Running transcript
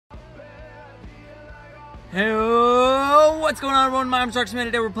Hey, what's going on, everyone? My name's Rockerzzoom.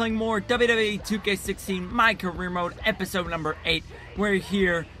 Today we're playing more WWE 2K16 My Career Mode, episode number 8. We're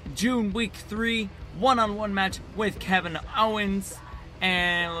here, June week 3, one-on-one match with Kevin Owens.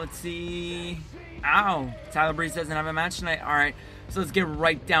 And let's see. Ow, Tyler Breeze doesn't have a match tonight. Alright, so let's get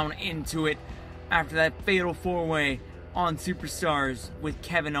right down into it. After that fatal 4-way on Superstars with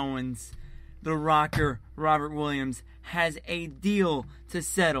Kevin Owens, the Rocker, Robert Williams, has a deal to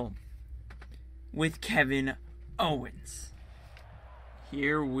settle with Kevin Owens.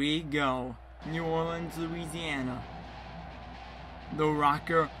 Here we go. New Orleans, Louisiana. The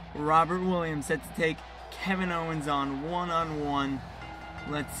Rocker, Robert Williams, set to take Kevin Owens on one-on-one.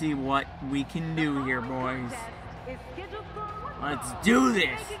 Let's see what we can do here, boys. Let's do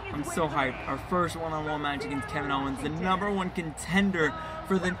this! I'm so hyped. Our first one-on-one match against Kevin Owens, the #1 contender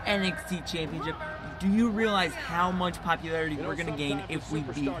for the NXT Championship. Do you realize how much popularity we're going to gain if we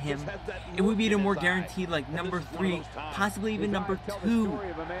beat him? If we beat him, we're guaranteed like number 3, possibly even number 2.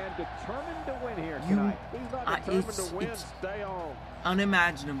 It's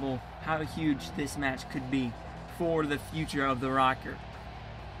unimaginable how huge this match could be for the future of the Rocker.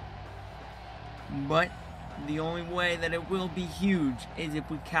 But the only way that it will be huge is if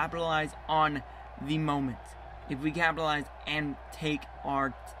we capitalize on the moment. If we capitalize and take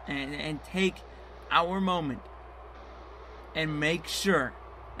our moment and make sure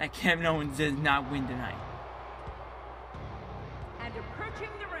that Kevin Owens does not win tonight.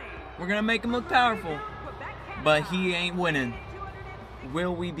 We're gonna make him look powerful, but he ain't winning.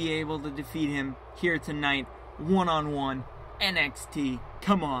 Will we be able to defeat him here tonight, one-on-one, NXT?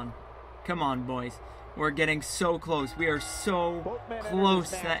 Come on, boys. We're getting so close. We are so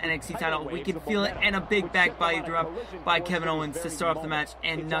close to that NXT title. We can feel it, and a big back body drop by Kevin Owens to start off the match,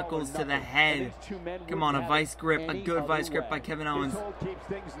 and knuckles to the head. Come on, a vice grip, a good vice grip by Kevin Owens.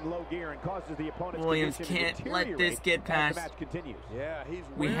 Williams can't let this get past.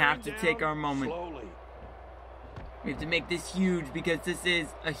 We have to take our moment. We have to make this huge because this is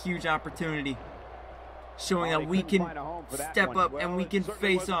a huge opportunity. Showing that we can step up and we can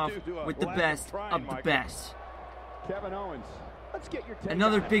face off with the best of the best.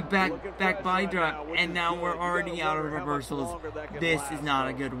 Another big back body drop, and now we're already out of reversals. This is not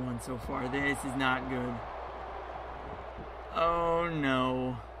a good one so far. This is not good. Oh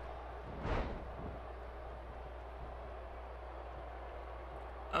no.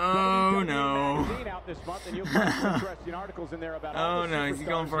 Oh no. Oh no, is he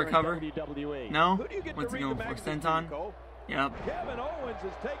going for a cover? No? What's he going for? Senton? Yep.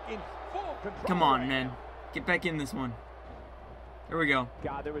 Come on, man. Get back in this one. Here we go.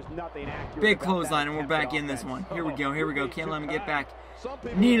 Big clothesline, and we're back in this one. Here we go. Can't let him get back.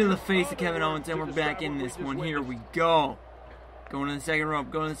 Knee to the face of Kevin Owens, and we're back in this one. Here we go. Going to the second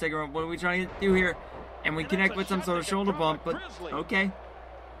rope. What are we trying to do here? And we connect with some sort of shoulder bump, but okay.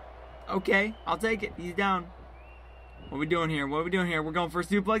 Okay, I'll take it. He's down. What are we doing here? We're going for a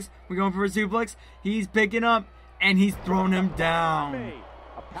suplex. He's picking up, and he's throwing him down.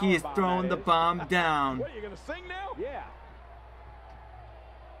 He is throwing the bomb down. What, are you going to sing now? Yeah.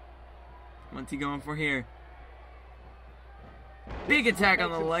 What's he going for here? Big attack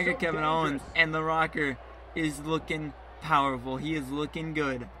on the leg of Kevin Owens, and the Rocker is looking powerful. He is looking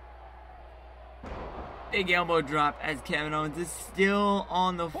good. Big elbow drop as Kevin Owens is still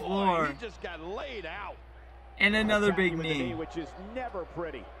on the floor. Boy, he just got laid out. And another big knee. Which is never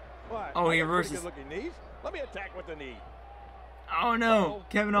pretty. Oh, he reverses. Let me attack with the knee. Oh no,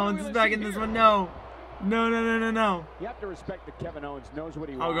 Kevin Owens is back in this one. No. You have to respect that Kevin Owens knows what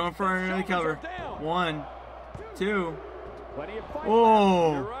he wants. Oh, going for another cover. 1, 2.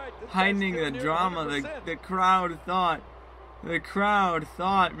 Oh, right. Heightening the drama. The crowd thought. The crowd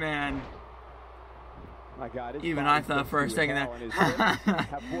thought, man. My God, even I thought for a second that.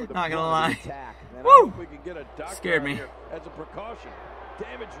 Not gonna lie. Woo! Scared me. As a precaution.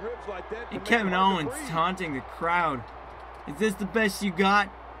 Damaged ribs like that. And Kevin Owens taunting the crowd. Is this the best you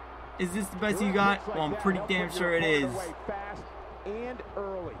got? Well, I'm pretty damn sure it is.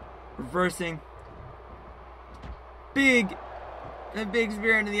 Reversing. Big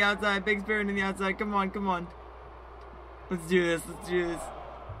spear into the outside. Come on. Let's do this.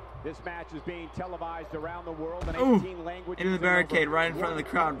 This match is being televised around the world in 18 languages. Into the barricade, right in front of the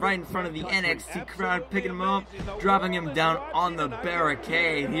crowd, right in front of the NXT crowd, picking him up, dropping him down on the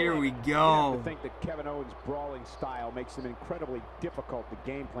barricade. Here we go. I think that Kevin Owens' brawling style makes him incredibly difficult to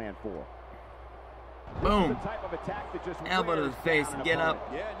game plan for. Boom. Elbow to the face. Get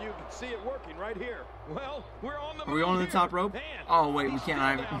up. Yeah, and you can see it working right here. Well, we're on the Are we on the top rope? Oh wait, we can't.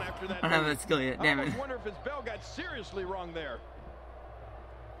 I don't have that skill yet. Damn it. I wonder if his bell got seriously wrong there.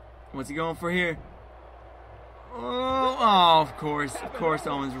 What's he going for here? Oh, of course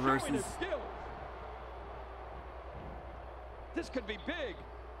Owens reverses. This could be big.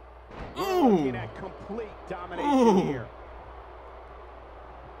 Ooh. Complete domination here.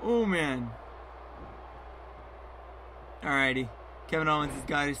 Oh, man. Alrighty. Kevin Owens has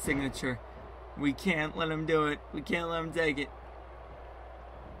got his signature. We can't let him do it. We can't let him take it.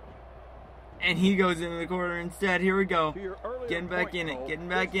 And he goes into the corner instead. Here we go. Getting back in it. Getting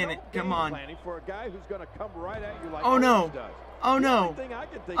back in it. Come on. Oh, no. Oh, no.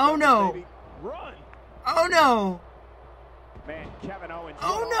 Oh, no. Oh, no. Man, Kevin Owens.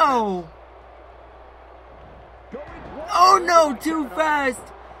 Oh, no. Oh, no. Too fast.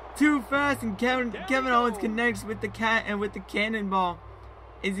 Too fast. And Kevin Owens connects with the cannonball.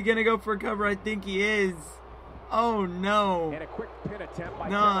 Is he going to go for a cover? I think he is. Oh, no. And a quick pin attempt by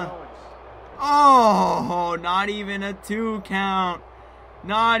Kevin Owens. Oh, not even a 2 count.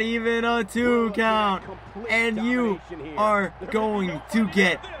 Not even a 2 count. And you are going to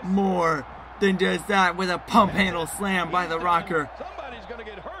get more than just that with a pump handle slam by the Rocker.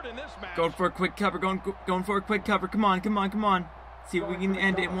 Going for a quick cover. Going for a quick cover. Come on, come on, come on. See if we can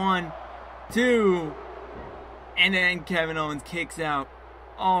end it. 1, 2. And then Kevin Owens kicks out.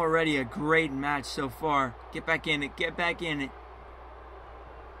 Already a great match so far. Get back in it. Get back in it.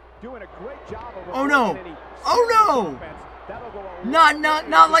 Doing a great job of oh no! Oh no!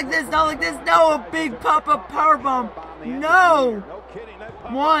 Not like this! Not like this! No! A big pop-up powerbomb! No!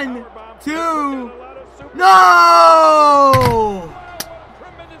 1, 2. No!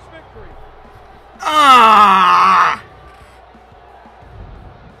 Ah!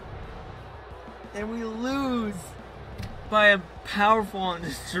 And we lose by a powerful and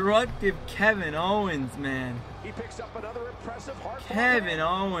destructive Kevin Owens, man. He picks up another impressive Kevin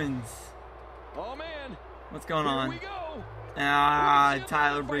Owens. Oh man. What's going on? Here we go.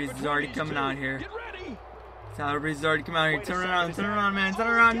 Tyler Breeze is already coming out here. Tyler Breeze is already coming out here. Turn around, man. Turn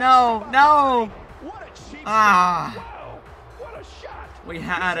around. No, no. What a shot. We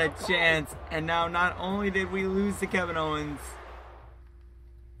had a chance, and now not only did we lose to Kevin Owens,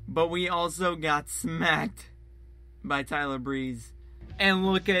 but we also got smacked by Tyler Breeze. And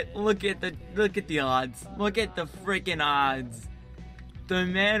look at the odds. Look at the freaking odds. The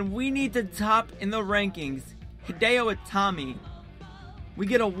man we need to top in the rankings, HIDEO ITAMI. We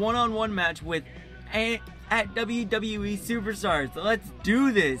get a one-on-one match with at WWE Superstars. Let's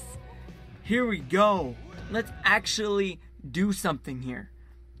do this. Here we go. Let's actually do something here.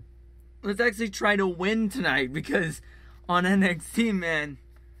 Let's actually try to win tonight, because on NXT, man,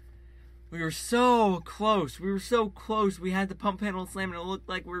 we were so close. We were so close. We had the pump handle slam, and it looked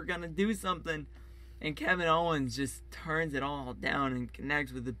like we were going to do something. And Kevin Owens just turns it all down and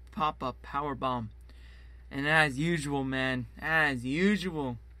connects with the pop-up powerbomb. And as usual, man, as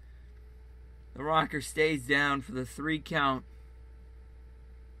usual, the Rocker stays down for the 3 count.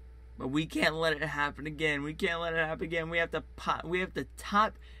 But we can't let it happen again. We can't let it happen again. We have to top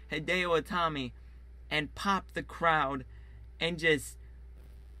HIDEO ITAMI and pop the crowd and just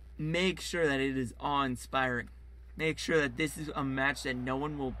make sure that it is awe-inspiring. Make sure that this is a match that no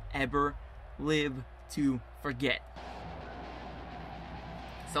one will ever live to forget.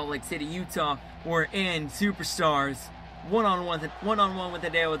 Salt Lake City, Utah, we're in Superstars. One-on-one with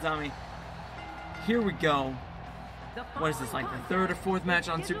HIDEO ITAMI. Here we go. What is this, like the 3rd or 4th match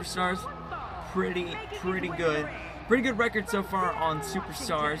on Superstars? Pretty good. Pretty good record so far on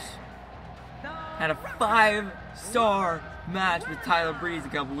Superstars. Had a 5-star match with Tyler Breeze a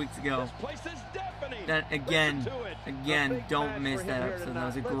couple weeks ago. That again, don't miss that episode. That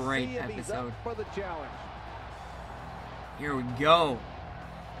was a great episode. Here we go.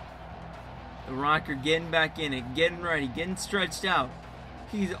 The Rocker getting back in it, getting ready, getting stretched out.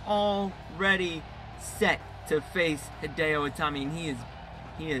 He's already set to face HIDEO ITAMI, and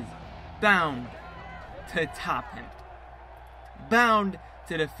he is bound to top him, bound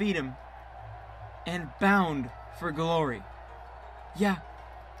to defeat him, and bound for glory. Yeah,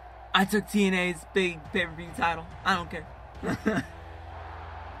 I took TNA's big pay-per-view title. I don't care.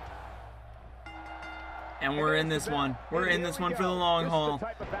 And we're in this one. We're in this one for the long haul.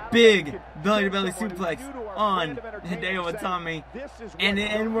 Big belly-to-belly suplex on HIDEO ITAMI.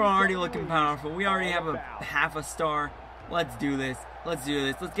 And we're already looking powerful. We already have a half a star. Let's do this. Let's do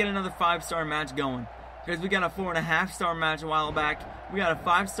this. Let's get another 5-star match going. Because we got a 4.5-star match a while back. We got a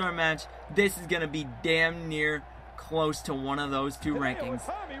 5-star match. This is going to be damn near close to one of those 2 rankings.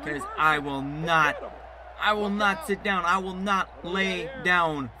 Because I will not I will not sit down. I will not lay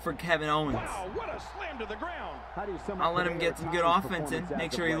down for Kevin Owens. Wow, what a slam to the ground. I'll let him get some good offense in,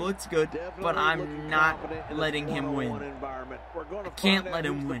 make sure he looks good, but I'm not letting him win. I can't let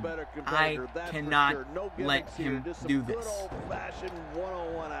him win. I cannot let him do this.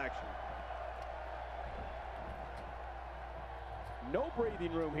 No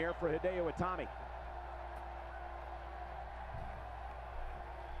breathing room here for HIDEO ITAMI.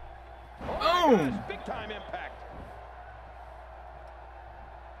 Boom! Big time impact.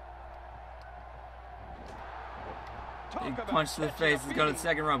 Big punch to the face. Let's go to the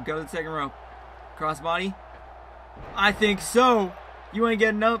second rope. Go to the second rope. Crossbody? I think so. You ain't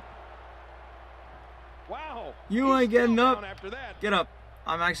getting up. Wow. You ain't getting up. After that. Get up.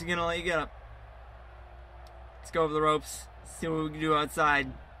 I'm actually going to let you get up. Let's go over the ropes. See what we can do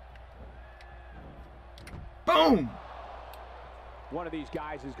outside. Boom! One of these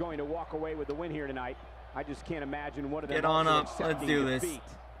guys is going to walk away with the win here tonight. I just can't imagine one of them. Get on up. Let's do this.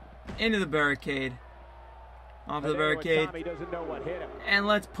 Into the barricade. Off the barricade. Doesn't know what hit him. And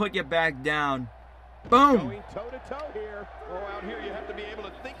let's put you back down. Boom! Going toe to toe here. Oh, out here you have to be able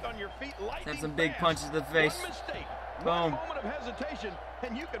to think on your feet. Have some big punches to the face. One mistake. Boom. One moment of hesitation,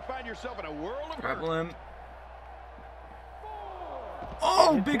 and you could find yourself in a world of hurt. Grapple him.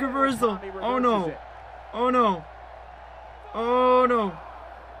 Oh, big reversal. Oh no. Oh no. Oh no.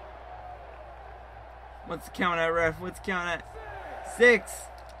 What's the count at, ref? What's the count at? 6.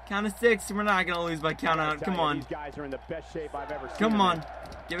 Count of 6. We're not gonna lose by count out. Come on. These guys are in the best shape I've ever seen. Come on.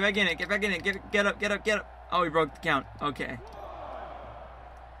 Get back in it. Get back in it. Get up. Get up. Get up. Oh, he broke the count. Okay.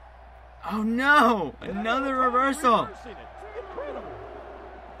 Oh no! Another reversal.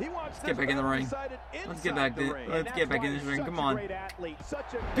 Let's get back in the ring. Let's get back in this ring. Come on.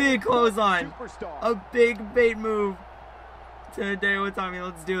 Big clothesline. A big bait move to HIDEO ITAMI.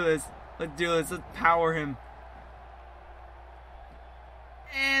 Let's do this. Let's do this. Let's power him.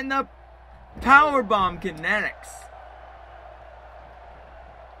 And the powerbomb kinetics.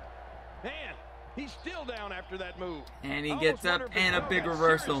 Man, he's still down after that move. And he gets up and a big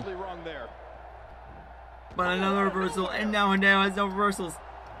reversal. But another reversal, and now HIDEO has no reversals.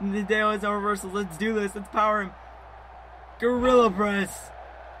 HIDEO has no reversals. Let's do this. Let's power him. Gorilla press.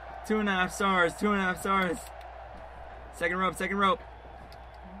 2.5 stars. 2.5 stars. Second rope. Second rope.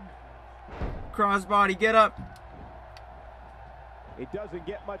 Crossbody. Get up. It doesn't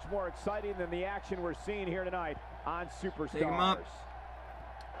get much more exciting than the action we're seeing here tonight on Superstars. Take him up.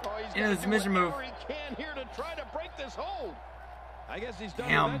 Oh, into the submission move. He can here to try to break this hold. I guess he's done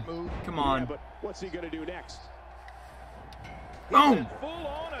Damn. that move. Come on. Yeah, but what's he going to do next? Boom. He's in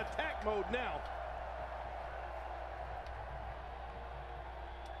full-on attack mode now.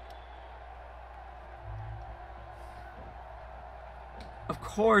 Of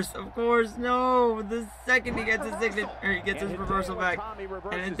course, no. The second he gets his signature, or he gets his reversal back,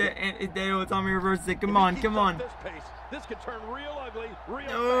 and HIDEO ITAMI reverses it. Come on, come on. This could turn real ugly, real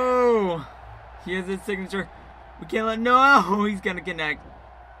No. He has his signature. We can't let. No, he's gonna connect.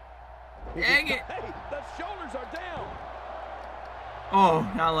 Dang it. Hey, the shoulders are down. Oh,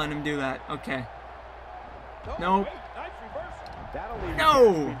 not letting him do that. Okay. Oh, Nope. wait, nice reversal.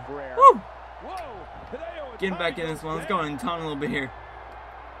 No. Woo. Whoa. Getting back in this one. Let's go and taunt a little bit here.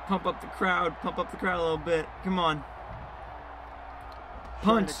 Pump up the crowd. Pump up the crowd a little bit. Come on.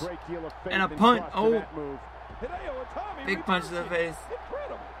 Punch. And a punt. Oh. Big punch to the face.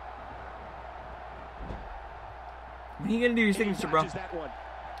 When are you going to do your signature, bro?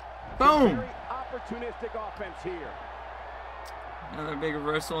 Boom. Opportunistic offense here. Another big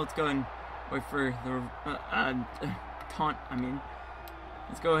reversal. Let's go and wait for the taunt. I mean,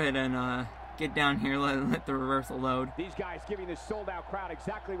 let's go ahead and get down here. Let the reversal load. These guys giving this sold-out crowd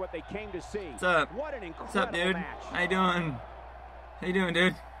exactly what they came to see. What's up? What an What's up, dude? match. How you doing? How you doing,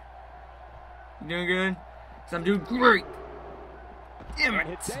 dude? You doing good? 'Cause I'm doing great. Damn it.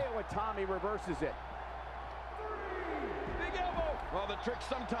 HIDEO ITAMI reverses it. Big elbow. Well, the trick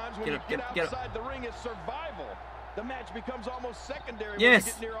sometimes when you get outside the ring is survival. The match becomes almost secondary when you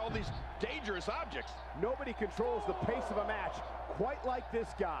get near all these dangerous objects. Nobody controls the pace of a match quite like this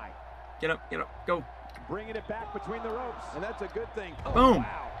guy. Get up, go. Bringing it back between the ropes, and that's a good thing. Oh, boom.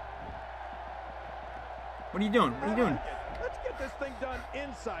 Wow. What are you doing? What are you doing? Let's get this thing done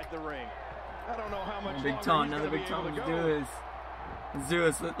inside the ring. I don't know how much big taunt, another big taunt. Let's do this. Let's do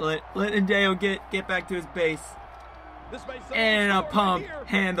this. Let HIDEO get back to his base. And a pump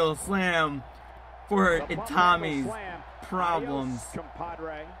handle slam for ITAMI's problems.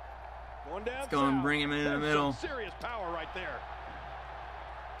 Let's go and bring him into the middle. Serious power right there.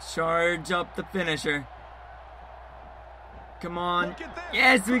 Charge up the finisher. Come on.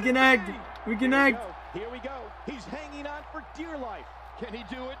 Yes, we connect. We connect. Here we go. He's hanging on for dear life. Can he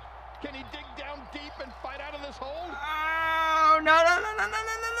do it? Can he dig down deep and fight out of this hole? Oh, no.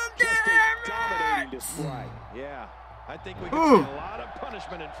 Just a dominating display. Yeah, I think we can see a lot of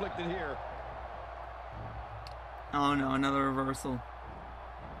punishment inflicted here. Oh, no, another reversal.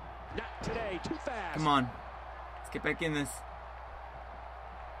 Not today, too fast. Come on. Let's get back in this.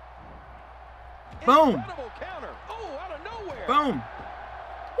 Boom. Incredible counter. Oh, out of nowhere. Boom.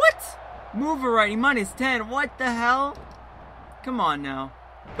 What? Mover righty -10. What the hell? Come on now.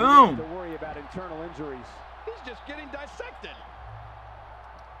 Boom. Don't have to worry about internal injuries. He's just getting dissected.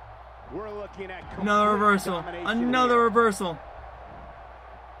 We're looking at another reversal. Another reversal.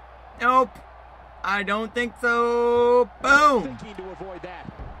 Nope. I don't think so. Boom. Thinking to avoid that.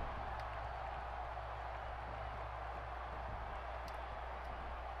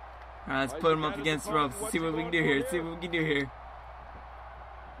 All right, let's put him up against the ropes. Let's see what we can do here.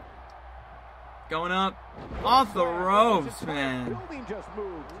 Going up. Off the ropes, man. Building just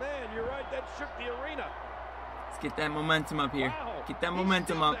moved. Man, you're right. That shook the arena. Let's get that momentum up here. Get that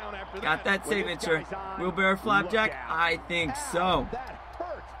momentum up. Got that signature. Wheelbarrow flapjack? I think so.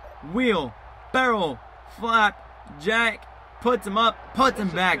 Wheel, barrel, flapjack. Puts him up. Puts him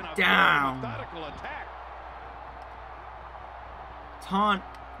back down. Taunt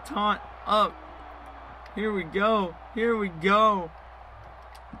up. Here we go.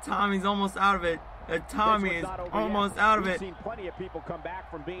 Tommy's almost out of it. Tommy is almost out of it.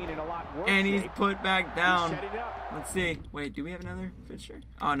 And he's put back down. Let's see. Wait, do we have another finisher?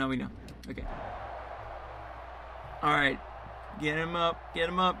 Oh, no, we don't. Okay. All right. Get him up.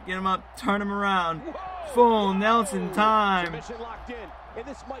 Turn him around. Full Nelson time. Locked in, and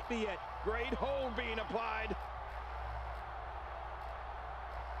this might be it. Great hold being applied.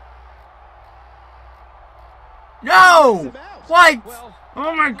 No! What?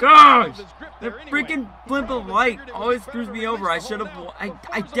 Oh my gosh! The freaking blimp of light always screws me over. I should have.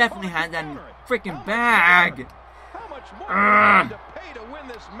 I definitely had that in the freaking bag.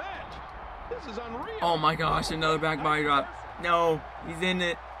 Oh my gosh! Another back body drop. No, he's in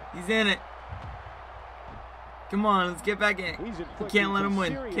it. Come on, let's get back in. You can't let him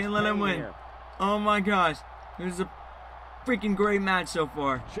win. Oh my gosh! There's a freaking great match so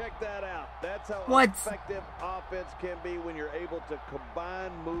far. Check that out. That's how effective offense can be when you're able to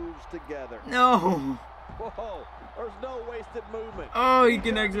combine moves together. No. Whoa, there's no wasted movement. Oh, he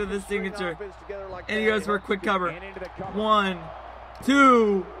connects with his signature. And he goes for a quick cover. 1,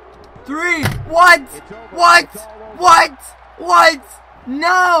 2, 3. What?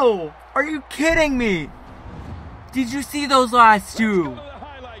 No! Are you kidding me? Did you see those last two?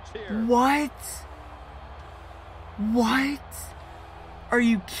 What? Are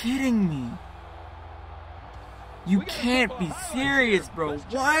you kidding me? You can't be serious, bro.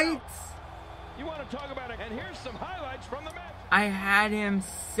 What? You want to talk about it? And here's some highlights from the match. I had him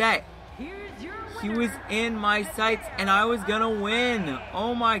set. He was in my sights and I was gonna win.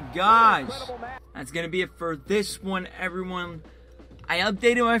 Oh my gosh. That's gonna be it for this one, everyone. I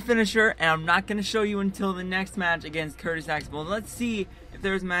updated my finisher and I'm not gonna show you until the next match against Curtis Axel. Let's see if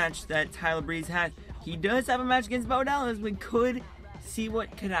there's a match that Tyler Breeze has. He does have a match against Bo Dallas. We could see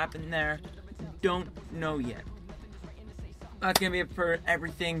what could happen there. Don't know yet. That's going to be it for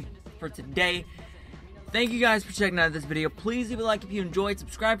everything for today. Thank you guys for checking out this video. Please leave a like if you enjoyed.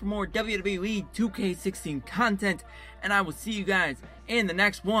 Subscribe for more WWE 2K16 content. And I will see you guys in the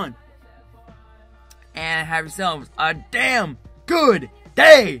next one. And have yourselves a damn good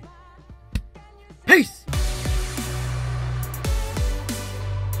day. Peace.